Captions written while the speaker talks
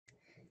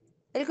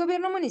El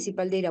gobierno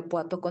municipal de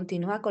Irapuato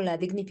continúa con la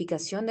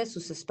dignificación de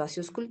sus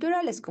espacios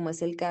culturales, como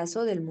es el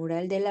caso del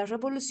Mural de las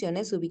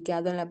Revoluciones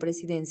ubicado en la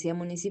presidencia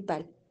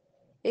municipal.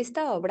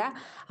 Esta obra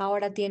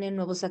ahora tiene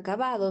nuevos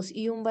acabados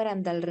y un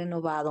barandal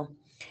renovado.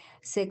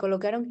 Se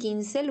colocaron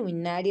 15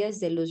 luminarias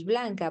de luz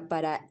blanca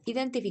para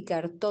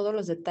identificar todos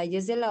los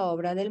detalles de la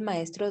obra del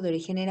maestro de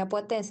origen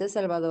irapuatense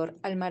Salvador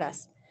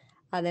Almaraz.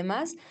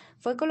 Además,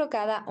 fue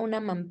colocada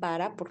una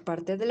mampara por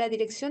parte de la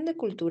Dirección de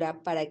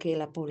Cultura para que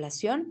la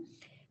población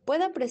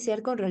pueda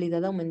apreciar con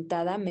realidad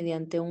aumentada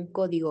mediante un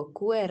código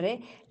QR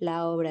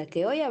la obra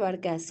que hoy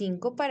abarca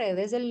 5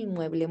 paredes del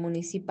inmueble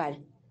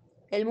municipal.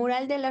 El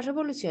mural de las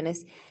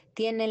revoluciones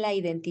tiene la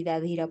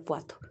identidad de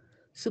Irapuato,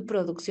 su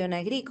producción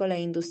agrícola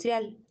e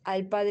industrial,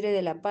 al padre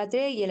de la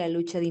patria y en la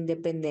lucha de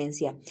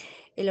independencia,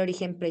 el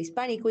origen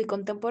prehispánico y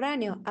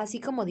contemporáneo, así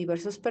como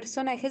diversos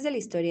personajes de la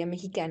historia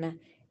mexicana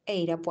e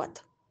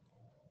Irapuato.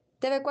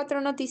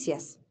 TV4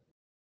 Noticias.